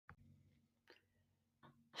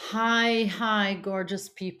Hi, hi, gorgeous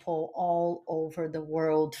people all over the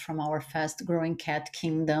world from our fast growing cat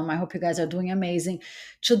kingdom. I hope you guys are doing amazing.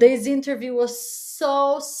 Today's interview was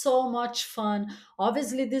so much fun.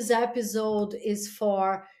 Obviously, this episode is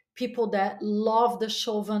for people that love the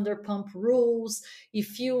show Vanderpump Rules.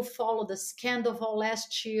 If you follow the scandal of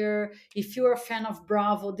last year, if you're a fan of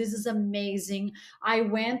Bravo, this is amazing. I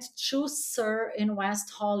went to Sir in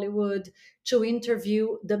West Hollywood to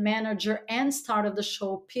interview the manager and star of the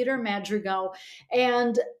show, Peter Madrigal.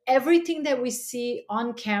 And everything that we see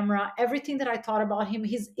on camera, everything that I thought about him,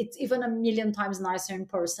 it's even a million times nicer in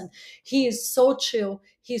person. He is so chill,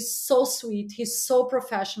 he's so sweet, he's so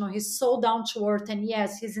professional, he's so down to earth, and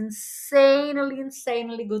yes, he's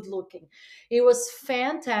insanely good looking. It was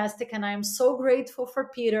fantastic, and I am so grateful for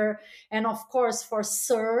Peter and of course for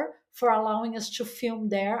Sir for allowing us to film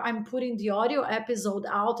there. I'm putting the audio episode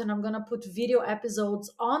out and I'm going to put video episodes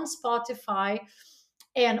on Spotify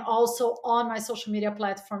and also on my social media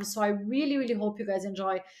platforms. So I really hope you guys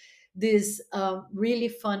enjoy this really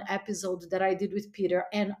fun episode that I did with Peter.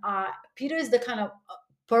 And Peter is the kind of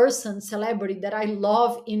person, celebrity that I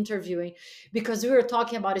love interviewing because we were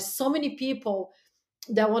talking about it. So many people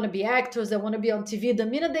that want to be actors, that want to be on TV, the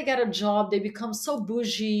minute they get a job, they become so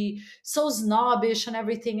bougie, so snobbish and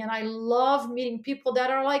everything. And I love meeting people that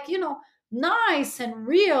are like, nice and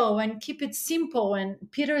real and keep it simple. And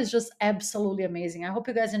Peter is just absolutely amazing. I hope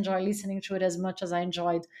you guys enjoy listening to it as much as I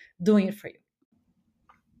enjoyed doing it for you.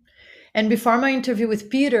 And before my interview with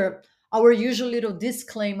Peter, our usual little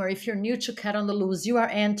disclaimer: if you're new to Cat on the Loose, you are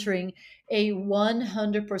entering a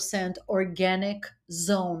 100% organic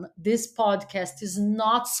zone. This podcast is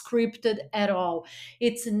not scripted at all.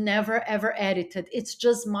 It's never ever edited. It's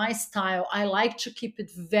just my style. I like to keep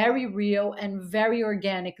it very real and very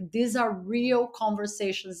organic. These are real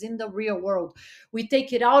conversations in the real world. We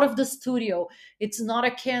take it out of the studio. It's not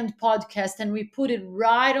a canned podcast, and we put it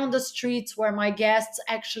right on the streets where my guests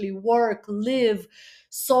actually work, live,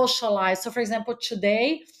 socialize. So, for example,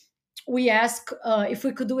 today we asked if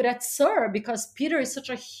we could do it at Sir because Peter is such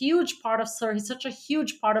a huge part of Sir. He's such a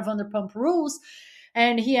huge part of Vanderpump Rules.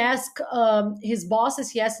 And he asked his bosses,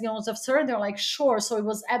 he asked the owners of Sir, and they're like, sure. So it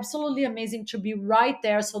was absolutely amazing to be right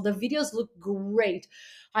there. So the videos look great.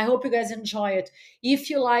 I hope you guys enjoy it. If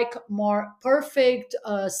you like more perfect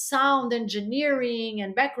sound engineering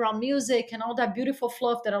and background music and all that beautiful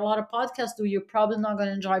fluff that a lot of podcasts do, you're probably not going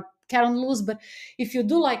to enjoy Cat on Loose. But if you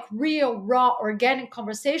do like real, raw, organic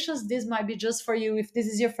conversations, this might be just for you. If this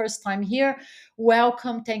is your first time here,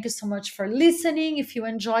 welcome. Thank you so much for listening. If you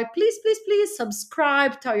enjoy, please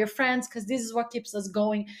subscribe, tell your friends, because this is what keeps us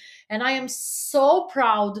going. And I am so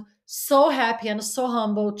proud, so happy, and so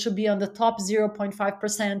humble to be on the top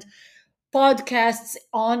 0.5% podcasts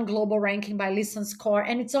on global ranking by listen score,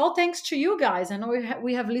 and it's all thanks to you guys. I know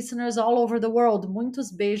we have listeners all over the world.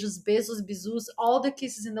 Muitos beijos, beijos, bizus, all the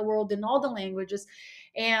kisses in the world in all the languages.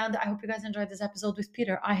 And I hope you guys enjoyed this episode with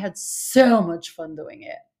Peter. I had so much fun doing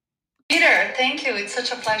it. Peter, thank you. It's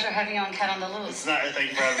such a pleasure having you on Cat on the Loose.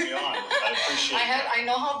 Thank you for having me on. I appreciate it. I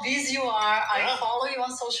know how busy you are. I follow you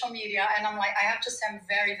on social media, and I'm like, I have to say, I'm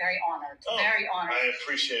very honored. Very honored. I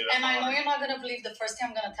appreciate it. And I know you're not going to believe the first thing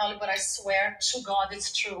I'm going to tell you, but I swear to God,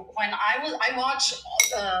 it's true. When I watch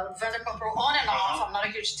Vanderpump on and off. I'm not a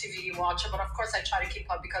huge TV watcher, but of course I try to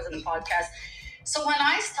keep up because of the podcast. So when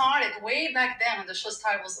I started way back then, when the show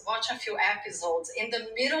started, I was watching a few episodes. In the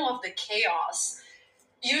middle of the chaos,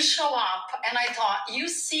 you show up, and I thought, you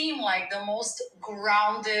seem like the most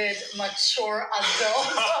grounded, mature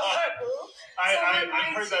adult of our group.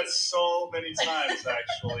 I've heard that so many times,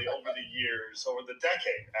 actually, over the years, over the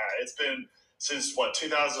decade. It's been since,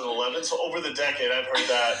 2011? So over the decade, I've heard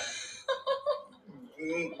that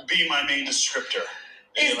be my main descriptor.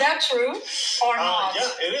 Is that true or not?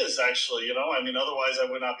 Yeah, it is, actually. Otherwise I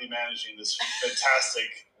would not be managing this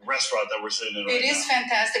fantastic restaurant that we're sitting in right now. It is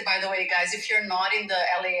fantastic, by the way, guys. If you're not in the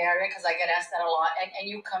LA area, because I get asked that a lot, and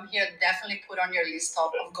you come here, definitely put on your list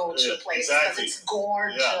of go-to places because it's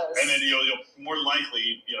gorgeous. Yeah, and then you'll more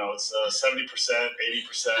likely, it's 70%,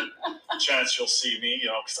 80% chance you'll see me,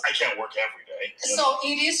 because I can't work every day. So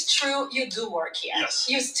it is true you do work here. Yes.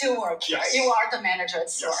 You still work here. Yes. You are the manager at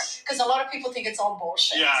Store. Because a lot of people think it's all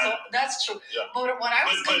bullshit. Yeah. So that's true. Yeah. But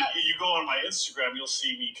you go on my Instagram, you'll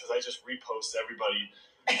see me because I just repost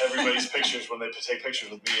everybody's pictures when they take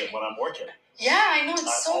pictures with me when I'm working. Yeah, I know.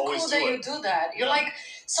 It's so cool that you do that. You're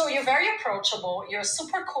you're very approachable. You're a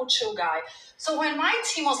super cool, chill guy. So when my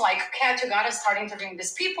team was like, Kat, you got to start interviewing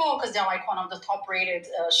these people because they're like one of the top rated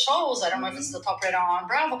shows. I don't know if it's the top rated on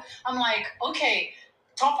Bravo. I'm like, okay,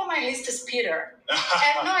 top of my list is Peter.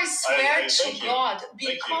 And no, I swear to God,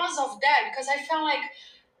 because of that, because I felt like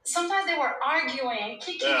sometimes they were arguing,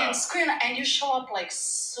 kicking and screaming, and you show up like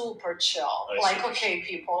super chill. Like, okay,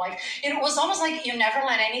 people, like it was almost like you never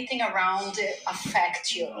let anything around it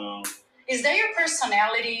affect you. No. Is that your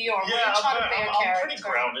personality, or were you trying to play a character? I'm pretty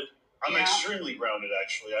grounded. I'm extremely grounded,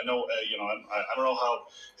 actually. I know, I don't know how.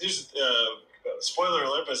 There's spoiler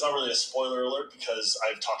alert, but it's not really a spoiler alert because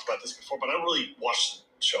I've talked about this before. But I don't really watch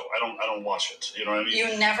the show. I don't watch it. You know what I mean?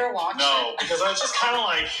 You never watch it? No, because I just kind of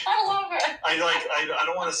like. I love it. I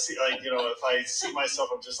don't want to see, like, if I see myself,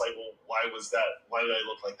 I'm just like, well, why was that? Why did I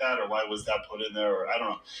look like that? Or why was that put in there? Or I don't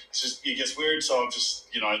know. It's just, it gets weird. So I'm just,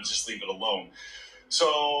 I just leave it alone.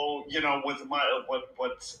 So, with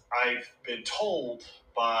what I've been told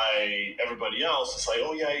by everybody else, it's like,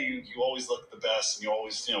 oh yeah, you always look the best, and you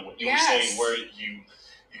always, what you were saying, where you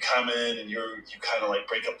come in and you kind of like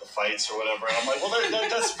break up the fights or whatever. And I'm like, well,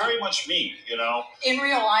 that's very much me, In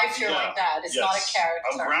real life, you're like that. It's not a character.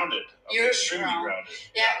 I'm grounded. You're extremely grounded.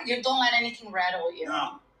 Yeah, you don't let anything rattle you.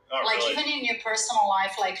 No. Like, really. Even in your personal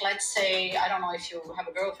life, like, let's say, I don't know if you have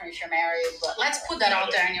a girlfriend, if you're married, but let's put that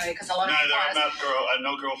out there anyway, because a lot of people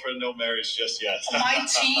no girlfriend, no marriage just yet. My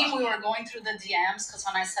team, we were going through the DMs, because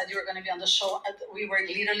when I said you were going to be on the show, we were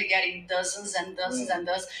literally getting dozens and dozens and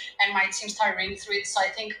dozens, and my team started reading through it, so I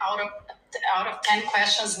think out of 10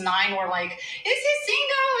 questions, 9 were like, is he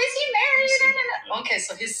single? Is he married? Okay,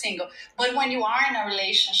 so he's single. But when you are in a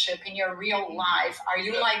relationship, in your real life, are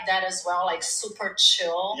you like that as well? Like super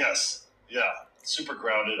chill? Yes. Yeah. Super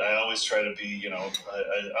grounded. I always try to be, I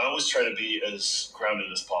always try to be as grounded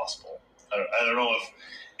as possible. I don't know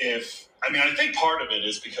if I think part of it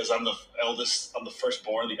is because I'm the eldest, I'm the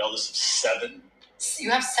firstborn, the eldest of 7.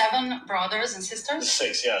 You have 7 brothers and sisters?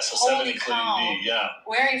 6, yeah. So Holy 7 including me, yeah.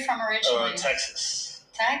 Where are you from originally? Texas.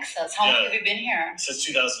 Texas. How long have you been here? Since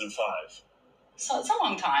 2005. So it's a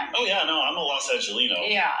long time. Oh, yeah, no, I'm a Los Angelino.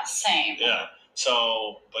 Yeah, same. Yeah.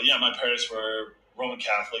 So, but yeah, my parents were Roman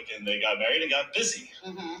Catholic, and they got married and got busy.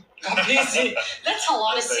 Mm-hmm. Got busy. That's a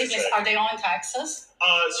lot of siblings. Are they all in Texas?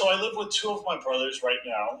 So I live with 2 of my brothers right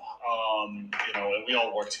now. And we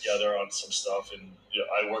all work together on some stuff, and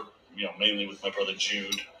I work mainly with my brother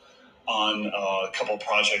Jude on a couple of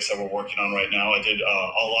projects that we're working on right now. I did a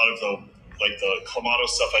lot of the Clamato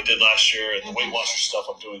stuff I did last year, and the Weight Watcher stuff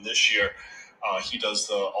I'm doing this year. He does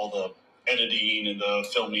all the editing and the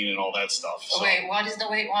filming and all that stuff. So. Wait, what is the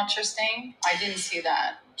Weight Watchers thing? I didn't see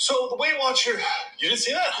that. So the Weight Watcher, you didn't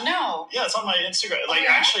see that? No. Yeah, it's on my Instagram. Like,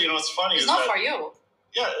 actually, what's funny is not for you.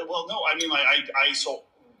 Yeah, well, no, I mean, like, I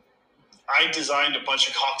designed a bunch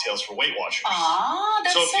of cocktails for Weight Watchers. Ah,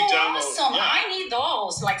 that's so awesome. Yeah. I need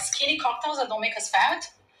those, like skinny cocktails that don't make us fat.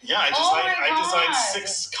 Yeah, I designed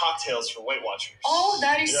 6 cocktails for Weight Watchers. Oh,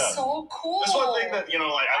 that is so cool. That's one thing that, I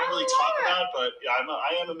don't really talk about, but I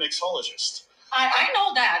am a mixologist. I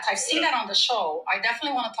know that. I've seen that on the show. I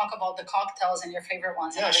definitely want to talk about the cocktails and your favorite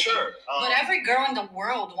ones. Yeah, sure. But every girl in the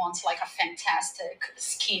world wants like a fantastic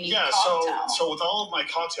skinny cocktail. So with all of my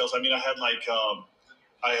cocktails, I mean, I had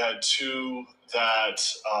 2 that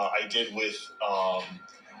I did with. I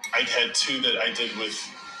had 2 that I did with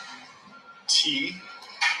tea.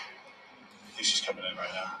 I think she's coming in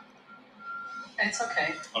right now. It's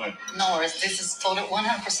okay. Okay. No worries. This is totally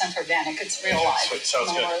 100% organic. It's real life. Sweet.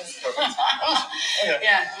 Sounds good. Perfect. Okay.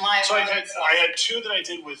 Yeah. So I had 2 that I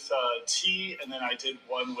did with tea, and then I did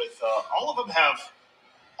one with. All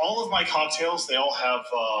of my cocktails. They all have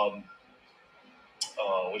what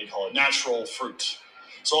do you call it? Natural fruit.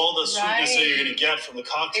 So all the sweetness that you're going to get from the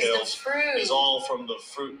cocktails is all from the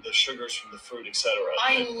fruit, the sugars from the fruit, etc.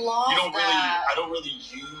 I love that. I don't really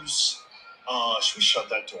use. Should we shut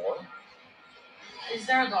that door? Is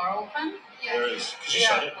there a door open? Yeah. There is. Could you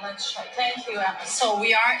shut it? Let's shut. Thank you, Emma. So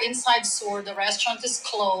we are inside Sur. The restaurant is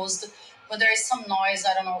closed, but there is some noise.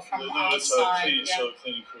 I don't know from outside. So the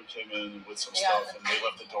cleaning crew came in with some stuff, and they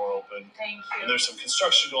left the door open. Thank you. And there's some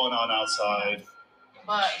construction going on outside.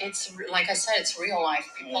 But it's like I said, it's real life.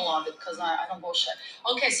 People love it because I don't bullshit.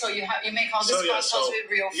 Okay, so you make all these cocktails with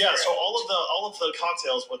real fruit. Yeah, so all of the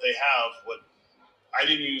cocktails, what they have, what I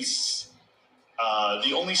didn't use,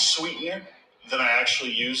 the only sweetener that I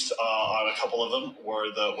actually used on a couple of them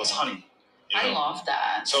was honey. I love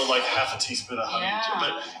that. So like half a teaspoon of honey,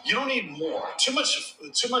 but you don't need more. Too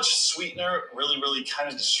much sweetener really kind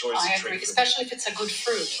of destroys the drink. I agree, especially if it's a good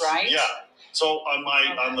fruit, right? Yeah. So on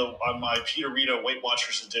my Peter Rita Weight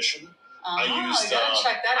Watchers edition, I used.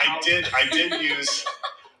 Check that out.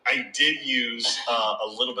 I did use a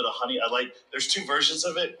little bit of honey. There's 2 versions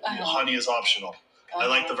of it. Honey is optional. I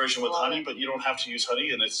like the version with honey, but you don't have to use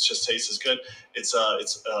honey, and it just tastes as good. So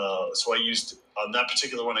I used on that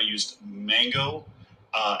particular one. I used mango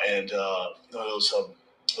and those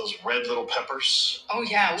those red little peppers. Oh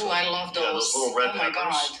yeah, ooh, I love those. Yeah, those little red peppers. Oh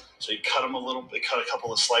my God. So you cut them cut a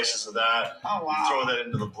couple of slices of that. Oh wow. You throw that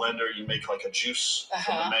into the blender. You make like a juice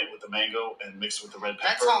with the mango and mix it with the red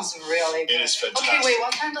pepper. That sounds really good. It is fantastic. Okay, wait.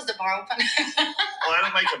 What time does the bar open? Well, I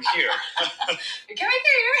don't make them here. You can make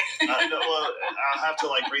it here. No, well, I'll have to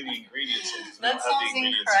like bring the ingredients in. That sounds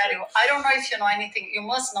incredible. I don't know if you know anything. You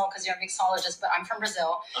must know because you're a mixologist. But I'm from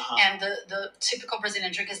Brazil, and the typical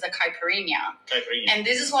Brazilian drink is the caipirinha. And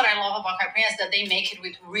this is what I love about caipirinha is that they make it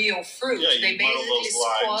with real fruit. Yeah, they basically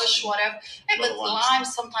squash whatever. Hey, but lime,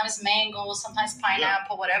 sometimes mango, sometimes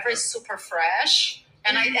pineapple, whatever is super fresh.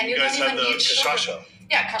 And you guys don't have even the need cachaça. Sugar.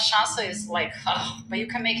 Yeah, cachaça is like, but you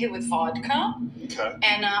can make it with vodka. Okay.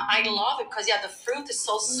 And I love it because the fruit is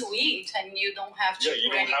so sweet, and you don't have to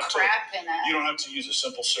put any crap in it. You don't have to use a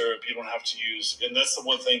simple syrup. You don't have to use, and that's the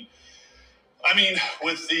one thing. I mean,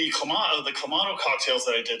 with the Clamato cocktails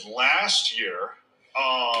that I did last year,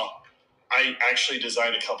 I actually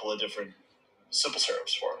designed a couple of different simple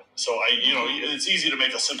syrups for it. So it's easy to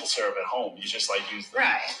make a simple syrup at home. You just like use the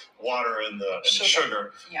water and the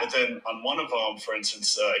sugar. Yeah. But then on one of them, for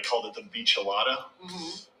instance, I called it the Beachelada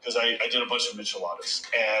because I did a bunch of micheladas.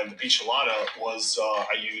 And the Beachelada was,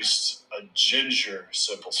 I used a ginger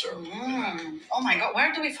simple syrup. Oh my God.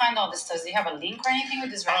 Where do we find all this stuff? Do you have a link or anything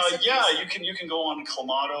with this recipe? Yeah, you can go on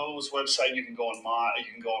Clamato's website. You can go on my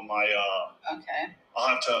okay.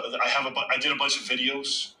 I did a bunch of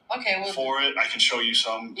videos. Okay, for it, I can show you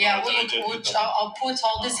some. Yeah, I'll put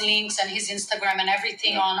all these links and his Instagram and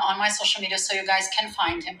everything on my social media so you guys can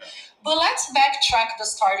find him. But let's backtrack the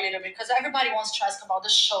start a little bit because everybody wants to ask about the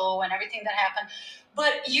show and everything that happened.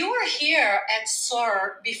 But you were here at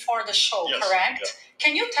SUR before the show, correct? Yeah.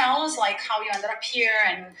 Can you tell us like how you ended up here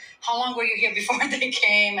and how long were you here before they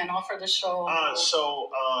came and offered the show?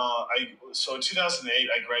 So in 2008,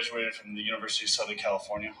 I graduated from the University of Southern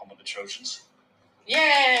California, home of the Trojans.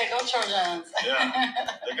 Yeah, go Trojans. Yeah,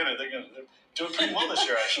 they're doing pretty well this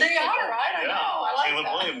year, actually. They are, right? I know. I like Caleb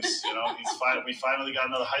that. Williams, we finally got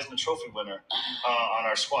another Heisman Trophy winner on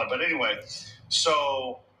our squad. But anyway,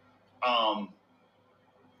 so I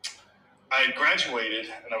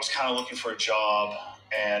graduated and I was kind of looking for a job,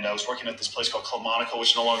 and I was working at this place called Club Monaco,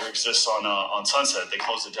 which no longer exists on Sunset. They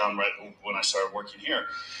closed it down right when I started working here.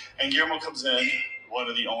 And Guillermo comes in, one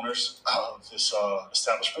of the owners of this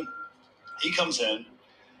establishment. He comes in,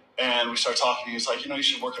 and we start talking. He's like, you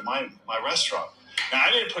should work at my restaurant. Now, I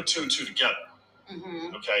didn't put two and two together,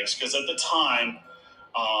 okay? Because at the time,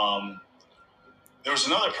 there was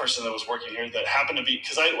another person that was working here that happened to be,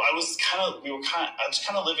 because I was kind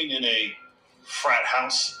of living in a frat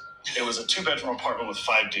house. It was a 2-bedroom apartment with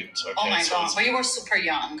 5 dudes. Okay? Oh my God! But you were super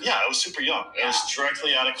young. Yeah, I was super young. Yeah. I was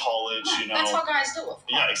directly out of college. That's what guys do. Of course.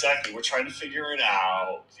 Yeah, exactly. We're trying to figure it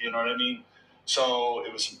out. You know what I mean? So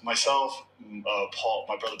it was myself, Paul,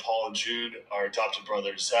 my brother Paul, and Jude, our adopted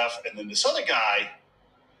brother Zeph, and then this other guy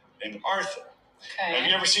named Arthur. Okay. Have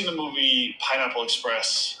you ever seen the movie Pineapple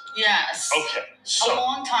Express? Yes. Okay. So, a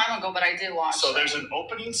long time ago, but I did watch it. So there's an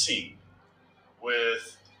opening scene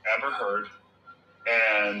with Amber Heard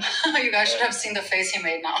and... You guys should have seen the face he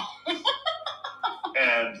made now.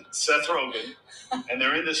 And Seth Rogen, and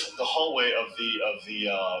they're in the hallway of the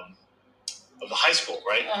high school,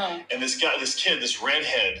 right? And this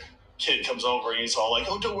redhead kid comes over and he's all like,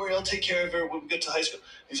 "Oh, don't worry, I'll take care of her when we get to high school."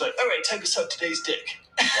 He's like, "All right, take us up today's dick,"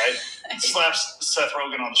 right? Slaps Seth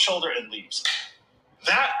Rogen on the shoulder and leaves.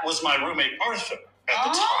 That was my roommate Arthur at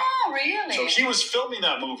the time. Oh, really? So he was filming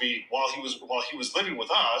that movie while he was living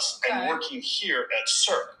with us and working here at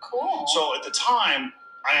SUR. Cool. So at the time,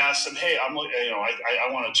 I asked him, "Hey, I want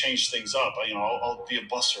to change things up. I'll be a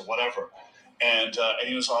busser, whatever." And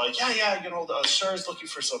he was all like, yeah, SUR is looking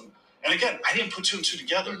for some. And again, I didn't put two and two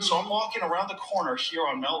together. So I'm walking around the corner here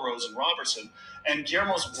on Melrose and Robertson, and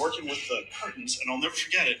Guillermo's working with the curtains, and I'll never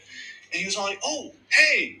forget it. And he was all like, "Oh,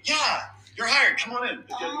 hey, yeah, you're hired. Come on in.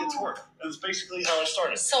 Get to work." And it's basically how I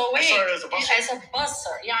started. So wait, I started as a busser. As a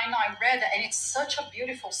busser. Yeah, I know. I read that, and it's such a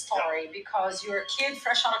beautiful story because you're a kid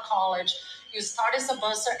fresh out of college. You started as a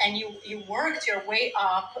busser, and you worked your way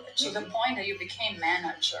up to the point that you became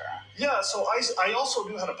manager. Yeah, so I also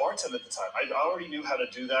knew how to bartend at the time. I already knew how to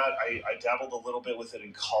do that. I dabbled a little bit with it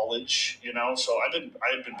in college, So I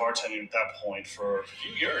had been bartending at that point for a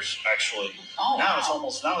few years, actually. Oh, now it's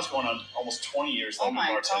going on almost 20 years that I've been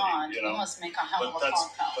bartending. God, you must make a hell of a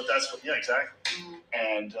cocktail. But that's what, exactly.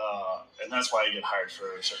 And that's why I get hired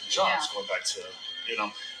for certain jobs. Going back to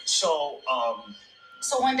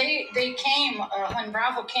So when they came, when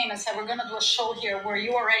Bravo came and said, "We're going to do a show here," were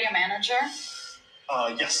you already a manager?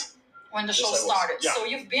 Yes. When the show started. Yeah. So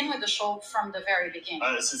you've been with the show from the very beginning.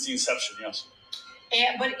 Since the inception, yes.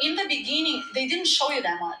 But in the beginning, they didn't show you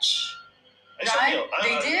that much.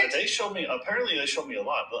 They showed me. Apparently, they showed me a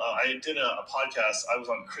lot. I did a podcast. I was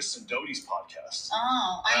on Kristen Doty's podcast.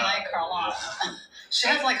 Oh, I like her a lot. Yeah. She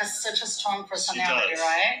has like such a strong personality,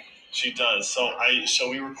 right? She does. So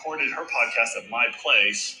we recorded her podcast at my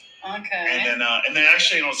place. Okay. And then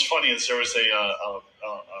actually, it's funny. There was a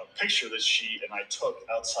picture that she and I took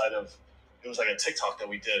outside of. It was like a TikTok that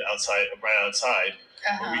we did right outside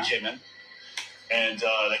where we came in. And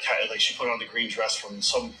she put on the green dress from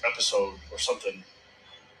some episode or something.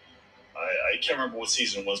 I can't remember what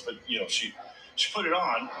season it was, but she put it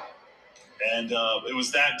on, and it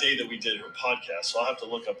was that day that we did her podcast. So I'll have to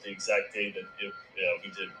look up the exact day that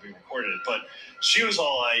we recorded it. But she was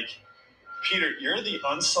all like, "Peter, you're the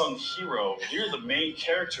unsung hero. You're the main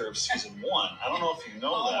character of season 1. I don't know if you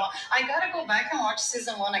know that." I gotta go back and watch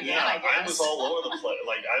season 1 again. Yeah, I guess. I was all over the place.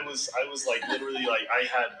 Like I was like literally like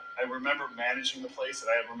I remember managing the place,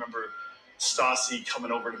 and I remember Stassi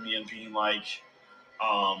coming over to me and being like,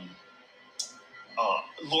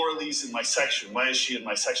 "Laura Lee's in my section. Why is she in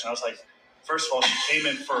my section?" I was like, first of all, she came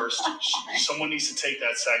in first. Someone needs to take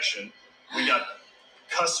that section. We got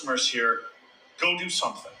customers here. Go do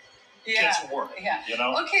something. Get to work. Yeah.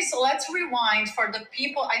 Okay, so let's rewind for the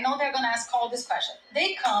people. I know they're going to ask all these questions.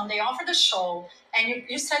 They come, they offer the show, and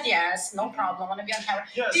you said yes, no problem, I want to be on camera.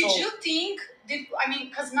 Yeah, did you think,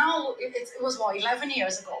 because now it was 11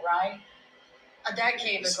 years ago, right? A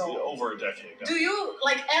decade ago. Over a decade. Yeah. Do you,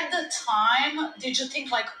 at the time, did you think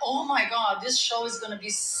oh my God, this show is going to be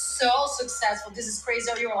so successful, this is crazy,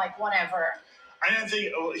 or you were like, whatever? I didn't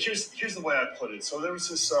think, here's the way I put it. So there was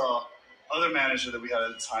this other manager that we had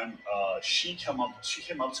at the time. She came up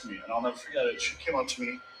to me, and I'll never forget it. She came up to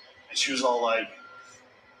me, and she was all like,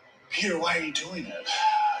 "Peter, why are you doing it?"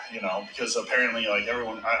 Because apparently,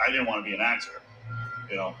 everyone, I didn't want to be an actor.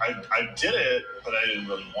 I did it, but I didn't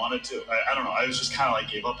really want to. I don't know. I was just kind of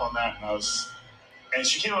gave up on that, and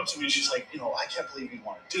she came up to me and she's like, "I can't believe you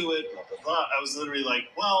want to do it, blah, blah, blah." I was literally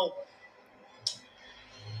like, well,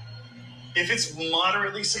 if it's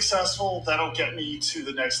moderately successful, that'll get me to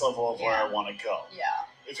the next level of where I want to go. Yeah.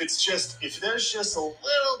 If there's just a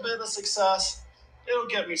little bit of success, it'll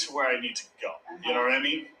get me to where I need to go. You know what I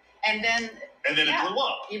mean? And then it blew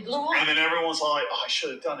up. It blew up. And then everyone's all like, "Oh, I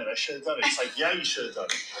should have done it. It's like, yeah, you should have done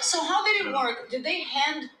it. So how did it work? Did they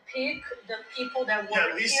hand pick the people that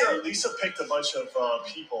worked here? Lisa picked a bunch of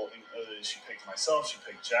people. She picked myself. She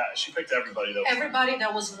picked Jack. She picked everybody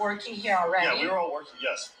that was working here already. Yeah, we were all working.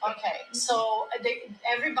 Yes. Okay, so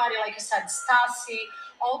everybody, like you said, Stassi,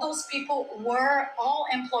 all those people were all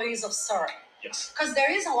employees of Sir. Yes. Because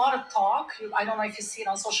there is a lot of talk, I don't know if you see it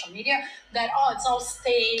on social media, that, it's all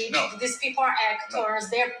staged, these people are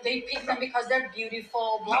actors, they pick them because they're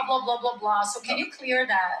beautiful, blah, blah, blah, blah, blah. So can you clear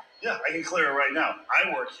that? Yeah, I can clear it right now.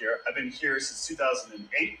 I work here. I've been here since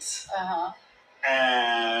 2008.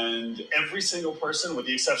 And every single person, with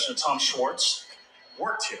the exception of Tom Schwartz,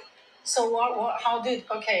 worked here. So we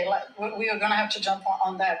are going to have to jump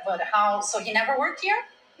on that, but so he never worked here?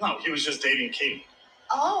 No, he was just dating Katie.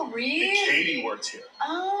 Oh, really? And Katie worked here.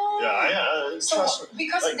 Oh. Yeah, so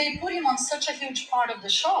because they put him on such a huge part of the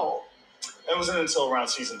show. It wasn't until around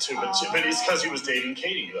season 2, but it's because he was dating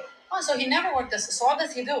Katie, though. Oh, so he never worked this. So what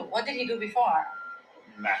does he do? What did he do before?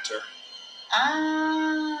 Actor.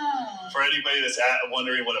 Ah. For anybody that's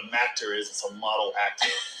wondering what a actor is, it's a model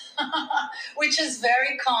actor. Which is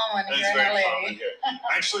very common here in LA. Very common here.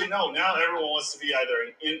 Actually, no. Now everyone wants to be either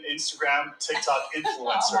an Instagram, TikTok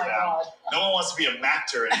influencer. God. No one wants to be a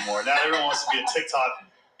actor anymore. Now everyone wants to be a TikTok,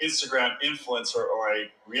 Instagram influencer or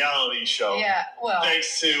a reality show. Yeah, well.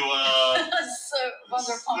 Thanks to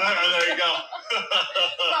Vanderpump. There you go.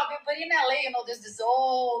 But in LA, there's this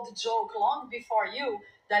old joke long before you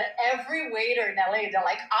that every waiter in LA, they're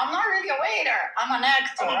like, "I'm not really a waiter. I'm an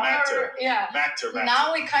actor." I'm an actor. Yeah. Actor.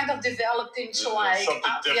 Now we kind of developed into something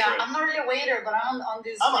different. Yeah, I'm not really a waiter, but I'm on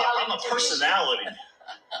this. I'm a personality.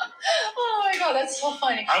 Oh my God, that's so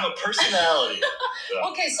funny. I'm a personality. Yeah.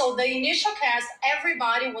 Okay, so the initial cast,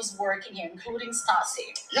 everybody was working here, including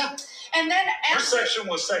Stassi. Yeah. And then her section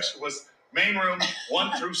was main room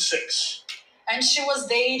 1 through 6. And she was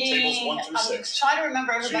dating. Tables 1 through 6. I was trying to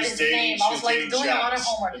remember everybody's name. I was doing a lot of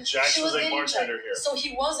homework. And Jax was a bartender here. So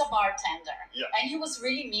he was a bartender. Yeah. And he was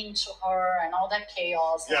really mean to her and all that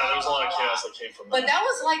chaos. Yeah, there was a lot of chaos that came from that. But that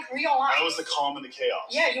was real life. I was the calm in the chaos.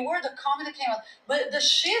 Yeah, you were the calm in the chaos. But the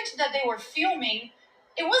shit that they were filming,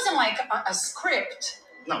 it wasn't like a script.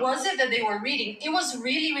 No. Was it that they were reading? It was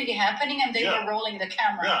really, really happening, and they were rolling the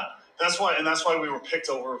camera. Yeah, that's why we were picked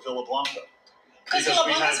over Villa Blanca. Because Villa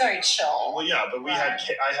Blanca is very chill. Well, yeah, but I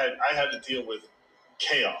had to deal with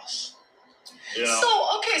chaos. You know?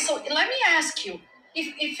 So okay, so let me ask you,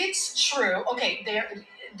 if it's true, okay,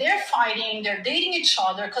 they're fighting, they're dating each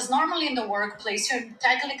other, because normally in the workplace you're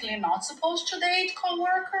technically not supposed to date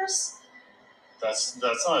coworkers. That's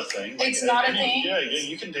not a thing. It's not a thing. Yeah,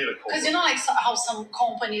 you can date a coworker. Because you know, like how some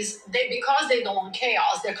companies, because they don't want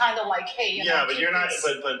chaos, they're kind of like, hey, but you're not,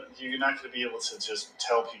 but you're not going to be able to just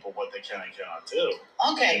tell people what they can and cannot do.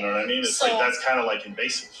 Okay, you know what I mean? It's like that's kind of like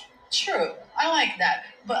invasive. True, I like that,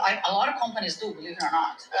 but a lot of companies do, believe it or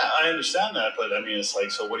not. Yeah, I understand that, but I mean, it's like,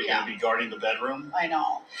 so what are you going to be guarding the bedroom? I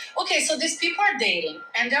know. Okay, so these people are dating,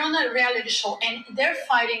 and they're on a reality show, and they're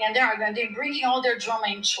fighting, and they're bringing all their drama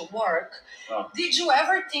into work. Oh. Did you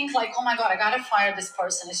ever think like, oh my god, I gotta fire this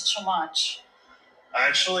person? It's too much.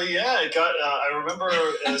 Actually, yeah, it got. I remember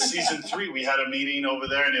season 3, we had a meeting over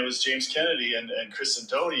there, and it was James Kennedy and Kristen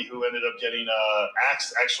Doty who ended up getting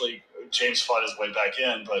axed. Actually, James fought his way back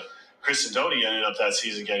in, but Kristen Doty ended up that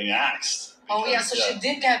season getting axed. Because, so she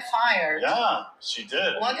did get fired. Yeah, she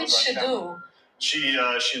did. What did she do? She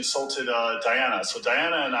insulted Diana. So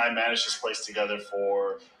Diana and I managed this place together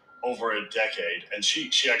for over a decade, and she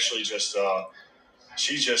actually just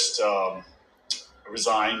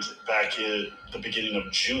resigned back in the beginning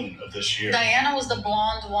of June of this year. Diana was the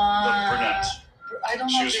blonde one. The brunette. I don't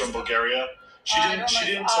know. She was from Bulgaria. She didn't.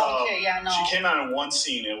 She came out in one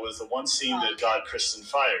scene. It was the one scene that got Kristen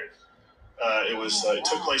fired. It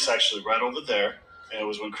took place actually right over there. And it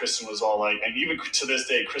was when Kristen was all like, and even to this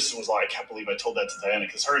day, Kristen was like, I can't believe I told that to Diana,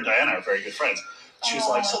 because her and Diana are very good friends. She was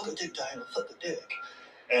like, suck a dick, Diana, suck a dick.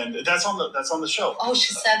 And that's on the show. Oh,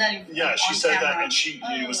 she said that. Yeah, she said camera. That,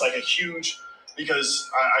 and it was like a huge, because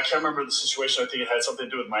I can't remember the situation. I think it had something to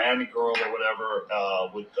do with Miami Girl or whatever,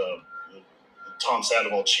 with the Tom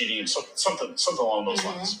Sandoval cheating and something along those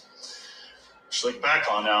lines. She's like, back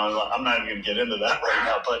on now. I'm not even going to get into that right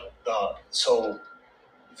now, but so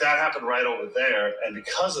that happened right over there, and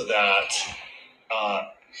because of that,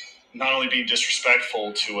 not only being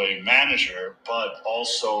disrespectful to a manager, but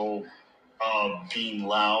also being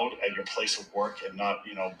loud at your place of work and not,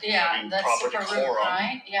 having proper decorum. Rude,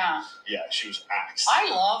 right? Yeah, she was axed. I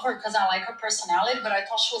love her because I like her personality, but I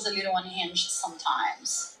thought she was a little unhinged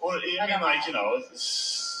sometimes. Well,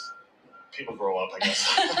 people grow up, I guess.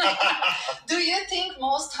 Do you think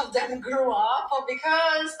most of them grew up, or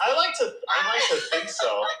because I like to think so.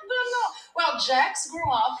 I don't know. Well, Jax grew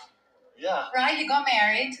up. Yeah. Right. He got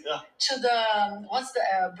married. Yeah. To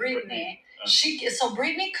the Brittany. So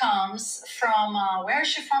Brittany comes from where is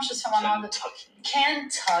she from? She's from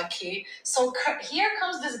Kentucky. So here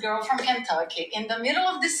comes this girl from Kentucky in the middle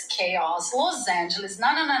of this chaos, Los Angeles.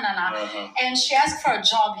 And she asked for a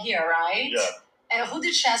job here, right? Yeah. And who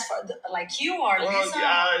did she ask for? Like you or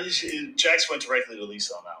Lisa? Jax went directly to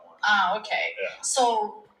Lisa on that one. Ah, okay. Yeah.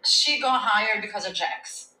 So she got hired because of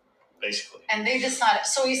Jax. Basically. And they decided.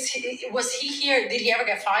 So was he here? Did he ever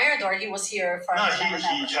get fired, or he was here for? No,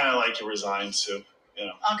 he kind of like resigned too.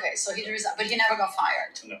 Okay, so he resigned, but he never got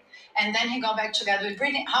fired. No. And then he got back together with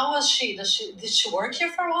Brittany. How was she? Did she work here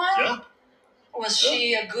for a while? Yeah. Was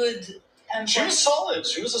she a good employee? She was solid.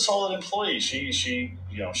 She was a solid employee. She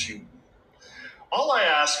all I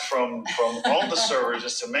ask from all the servers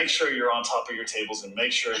is to make sure you're on top of your tables and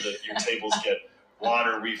make sure that your tables get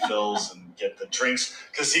water refills and get the drinks.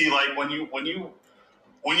 Because when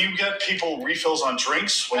you get people refills on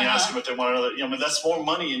drinks, when you ask them if they want another, that's more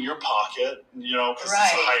money in your pocket, because it's a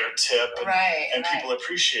higher tip, and people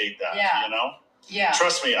appreciate that, Yeah.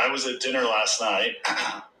 Trust me, I was at dinner last night,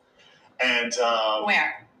 and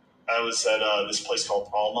where? I was at this place called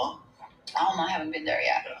Alma. Alma, I haven't been there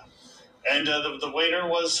yet. Yeah. And the waiter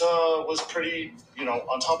was pretty,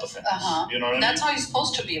 on top of things. You know what I mean? That's how you're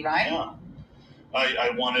supposed to be, right? Yeah.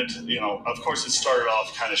 I wanted, of course it started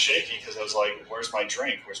off kind of shaky because I was like, where's my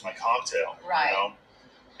drink? Where's my cocktail? Right.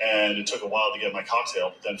 And it took a while to get my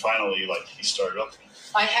cocktail, but then finally, he started up.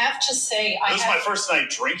 I have to say, this was my first night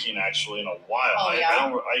drinking actually in a while. Oh,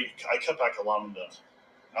 yeah? I cut back a lot of the.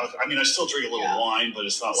 I still drink a little wine, but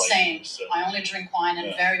it's not like... Same. I only drink wine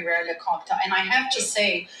and very rarely a cocktail. And I have to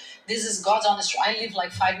say, this is God's honest truth. I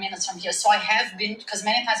live 5 minutes from here. So I have been, because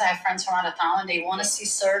many times I have friends from out of town and they want to see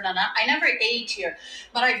certain. I never ate here,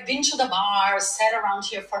 but I've been to the bar, sat around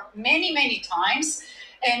here for many, many times.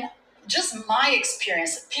 And just my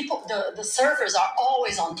experience, people, the servers are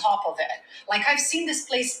always on top of it. I've seen this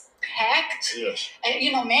place packed. Yes.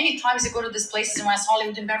 And many times you go to these places in West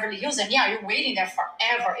Hollywood and Beverly Hills, and you're waiting there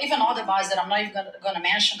forever. Even other bars that I'm not even going to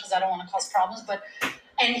mention because I don't want to cause problems.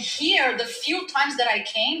 And here, the few times that I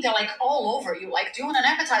came, they're all over you. Do you want an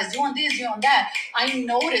appetizer? Do you want this? Do you want that? I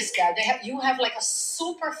noticed that you have a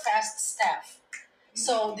super fast staff.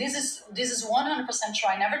 So this is 100% true.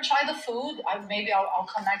 I never try the food. Maybe I'll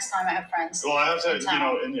come next time I have friends. Well, I have to,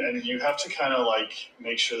 and you have to kind of like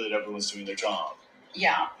make sure that everyone's doing their job.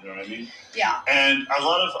 Yeah. You know what I mean? Yeah. And a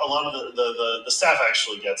lot of the staff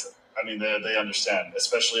actually gets it. I mean, they understand,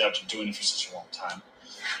 especially after doing it for such a long time.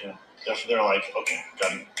 You know, they're like, okay,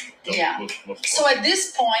 got it. Yeah. Move so at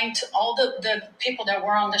this point, all the people that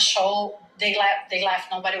were on the show, they left.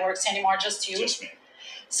 Nobody works anymore. Just you. Just me.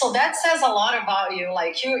 So that says a lot about you.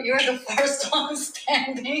 Like you're the first one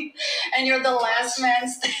standing, and you're the last man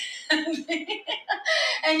standing,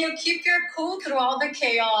 and you keep your cool through all the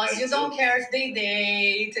chaos. You don't care if they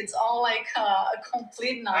date. It's all like a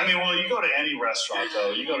complete night. I mean, well, you go to any restaurant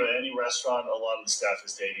though. You go to any restaurant, a lot of the staff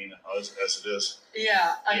is dating as it is.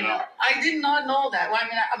 Yeah, I know. I did not know that. Well, I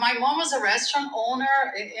mean, my mom was a restaurant owner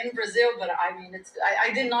in Brazil, but I mean,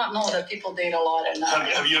 I did not know that people date a lot. And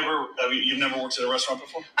you've never worked at a restaurant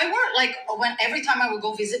before? I worked like every time I would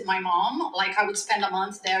go visit my mom, like I would spend a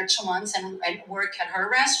month there, 2 months, and work at her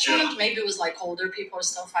restaurant. Yeah. Maybe it was like older people or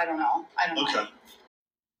stuff. I don't know. Okay.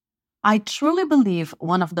 I truly believe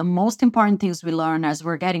one of the most important things we learn as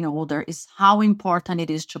we're getting older is how important it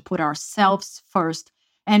is to put ourselves first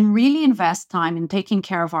and really invest time in taking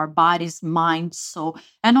care of our bodies, mind, soul,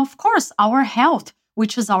 and of course, our health,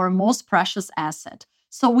 which is our most precious asset.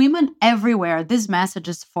 So women everywhere, this message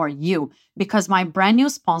is for you because my brand new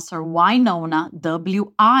sponsor, Winona,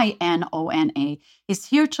 Winona, is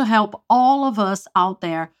here to help all of us out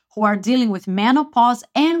there who are dealing with menopause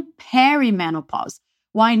and perimenopause.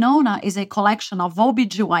 Winona is a collection of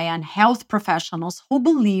OBGYN health professionals who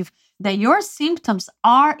believe that your symptoms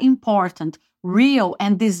are important, real,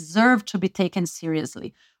 and deserve to be taken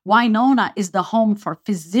seriously. Winona is the home for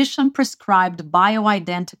physician-prescribed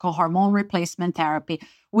bioidentical hormone replacement therapy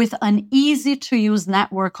with an easy-to-use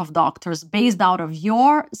network of doctors based out of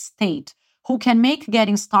your state who can make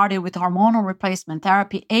getting started with hormonal replacement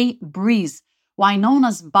therapy a breeze.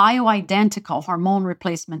 Winona's bioidentical hormone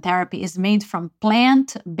replacement therapy is made from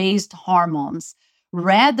plant-based hormones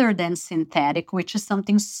rather than synthetic, which is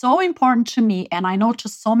something so important to me and I know to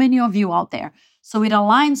so many of you out there. So it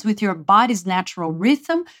aligns with your body's natural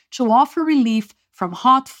rhythm to offer relief from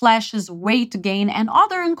hot flashes, weight gain, and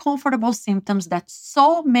other uncomfortable symptoms that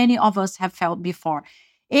so many of us have felt before.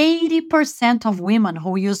 80% of women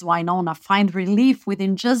who use Winona find relief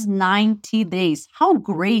within just 90 days. How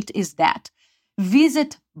great is that?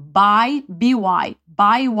 Visit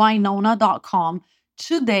buywinona.com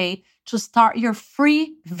today to start your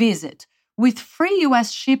free visit. With free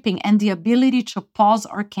US shipping and the ability to pause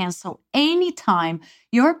or cancel anytime,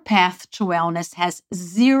 your path to wellness has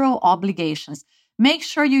zero obligations. Make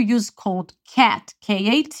sure you use code CAT,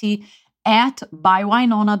 K-A-T, at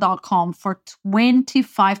buywinona.com for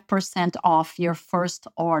 25% off your first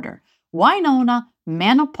order. Winona,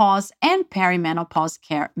 menopause and perimenopause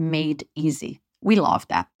care made easy. We love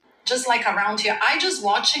that. Just like around here, I just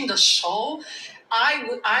watching the show,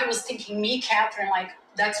 I was thinking, me, Catherine, like,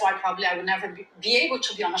 that's why probably I would never be able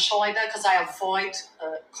to be on a show like that because I avoid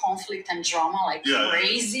conflict and drama like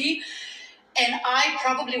crazy. And I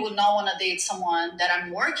probably would not want to date someone that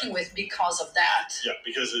I'm working with because of that. Yeah,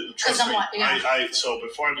 because trust me, so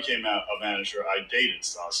before I became a manager, I dated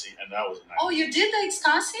Stassi, and that was nice. Oh, you did date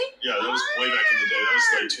Stassi? Yeah, that was way back in the day. That was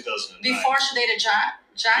like 2009. Before she dated Jack?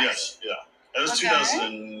 Yes, yeah. That was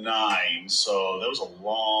 2009, so that was a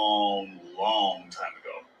long, long time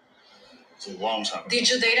ago. It's a long time ago. Did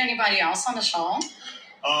you date anybody else on the show?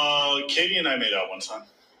 Katie and I made out one time.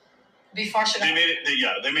 Before she got married?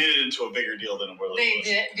 They made it into a bigger deal than it really was. They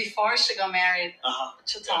did, before she got married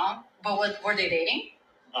to Tom? Yeah. But were they dating?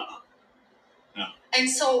 No. And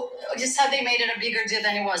so you said they made it a bigger deal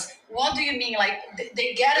than it was. What do you mean? Like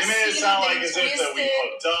they get a scene? They made it sound like as if that we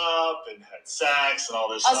hooked up and had sex and all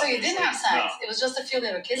this stuff. Oh, so you didn't have sex? No. It was just a few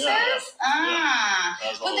little kisses? Yeah.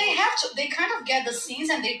 But they have to. They kind of get the scenes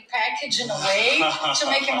and they package in a way to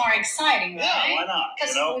make it more exciting, right? Yeah, why not?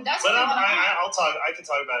 Because that's but I'll talk. I can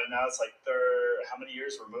talk about it now. It's like how many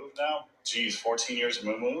years removed now? Geez, 14 years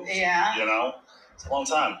removed. Yeah. It's a long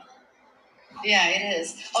time. Yeah, it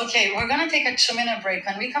is. Okay, we're going to take a 2-minute break.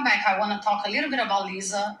 When we come back, I want to talk a little bit about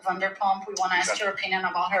Lisa Vanderpump. We want to ask your opinion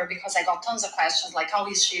about her because I got tons of questions like, how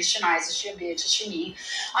is she? Is she nice? Is she a bitch? Is she me?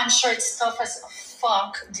 I'm sure it's tough as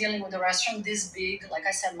fuck dealing with a restaurant this big. Like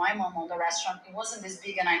I said, my mom owned the restaurant. It wasn't this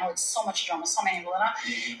big, and I know it's so much drama, so many blah, blah.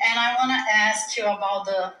 And I want to ask you about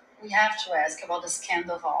we have to ask about the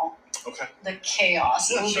scandal. Okay. The chaos.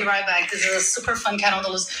 Yeah, we'll be right back. This is a super fun Cat on the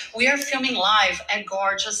Loose. We are filming live at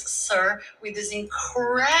Gorgeous Sir with this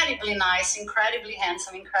incredibly nice, incredibly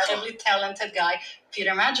handsome, incredibly talented guy,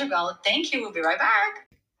 Peter Madrigal. Thank you. We'll be right back.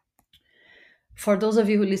 For those of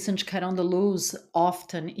you who listen to Cat on the Loose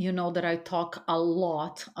often, you know that I talk a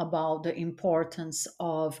lot about the importance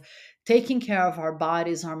of taking care of our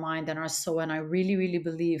bodies, our mind, and our soul. And I really, really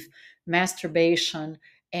believe masturbation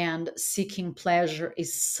and seeking pleasure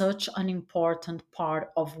is such an important part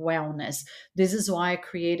of wellness. This is why I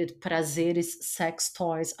created Prazeres sex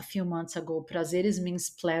toys a few months ago. Prazeres means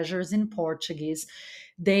pleasures in Portuguese.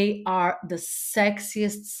 They are the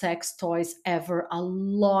sexiest sex toys ever. A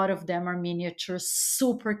lot of them are miniature,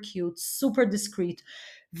 super cute, super discreet,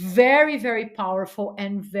 very, very powerful,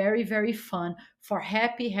 and very, very fun for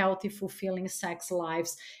happy, healthy, fulfilling sex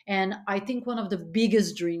lives. And I think one of the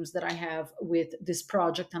biggest dreams that I have with this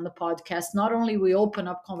project and the podcast, not only we open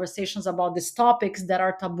up conversations about these topics that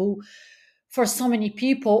are taboo for so many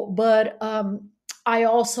people, but I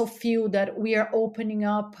also feel that we are opening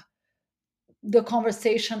up the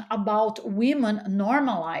conversation about women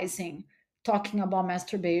normalizing talking about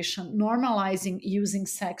masturbation, normalizing using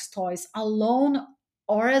sex toys alone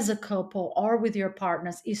or as a couple or with your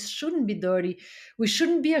partners. It shouldn't be dirty. We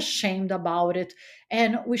shouldn't be ashamed about it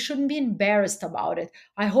and we shouldn't be embarrassed about it.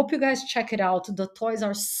 I hope you guys check it out. The toys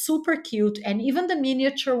are super cute, and even the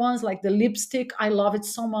miniature ones like the lipstick, I love it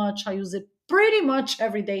so much. I use it pretty much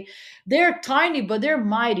every day. They're tiny, but they're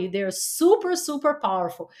mighty. They're super, super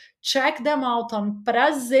powerful. Check them out on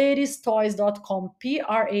prazerestoys.com,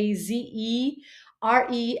 Prazeres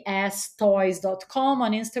toys.com.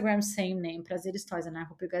 On Instagram, same name, Prazeres Toys. And I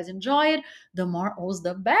hope you guys enjoy it. The more O's,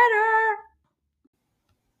 the better.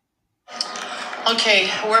 Okay,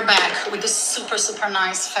 we're back with this super, super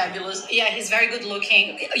nice, fabulous. Yeah, he's very good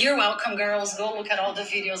looking. You're welcome, girls. Go look at all the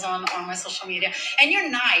videos on my social media. And you're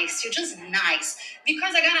nice. You're just nice.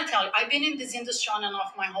 Because I gotta tell you, I've been in this industry on and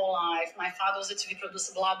off my whole life. My father was a TV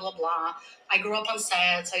producer, blah, blah, blah. I grew up on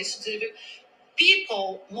sets. I used to do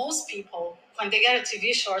people, most people, when they get a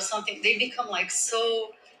TV show or something, they become like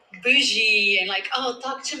so bougie and like, oh,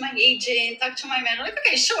 talk to my agent, talk to my man. I'm like,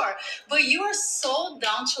 okay, sure. But you are so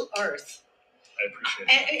down to earth. I appreciate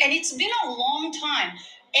it. And it's been a long time.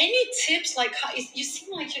 Any tips? Like, you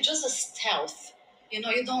seem like you're just a stealth. You know,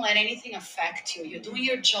 you don't let anything affect you. You're doing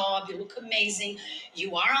your job. You look amazing.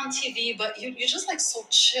 You are on TV, but you're just like so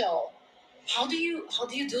chill. How do you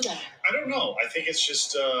do that? I don't know. I think it's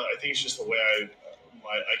just the way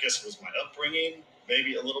I guess it was my upbringing,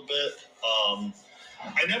 maybe a little bit.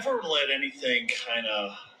 I never let anything kind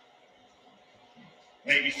of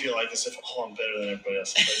made me feel like as if, oh, I'm better than everybody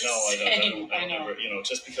else. It's like, no, I don't ever,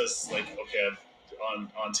 just because, like, okay, I've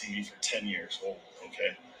on TV for 10 years. Well,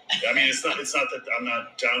 okay. I mean, it's not that I'm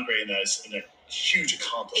not downgrading that. It's a huge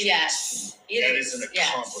accomplishment. Yes, that is an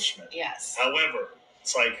accomplishment. Yes. However,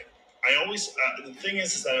 it's like the thing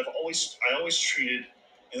is that I always treated,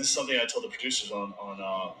 and this is something I told the producers on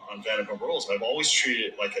Vanderpump Rules. I've always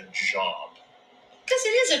treated it like a job. Because it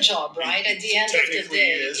is a job, right? At the end of the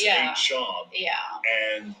day, it is a job. Yeah.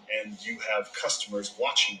 And you have customers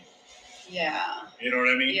watching you. Yeah. You know what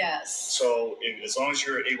I mean? Yes. So as long as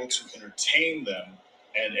you're able to entertain them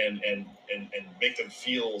and make them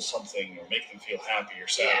feel something or make them feel happy or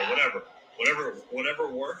sad or whatever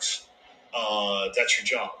works, that's your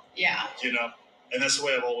job. Yeah. And that's the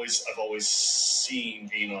way I've always seen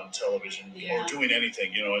being on television or doing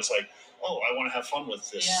anything. It's like, oh, I want to have fun with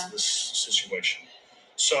this situation.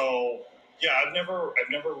 So I've never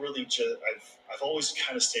really I've always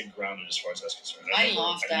kind of stayed grounded as far as that's concerned. I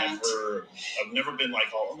love that. I've never been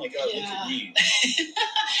like, oh my God, look at me.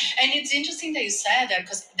 And it's interesting that you said that,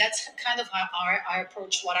 because that's kind of how I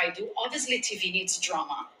approach what I do. Obviously, TV needs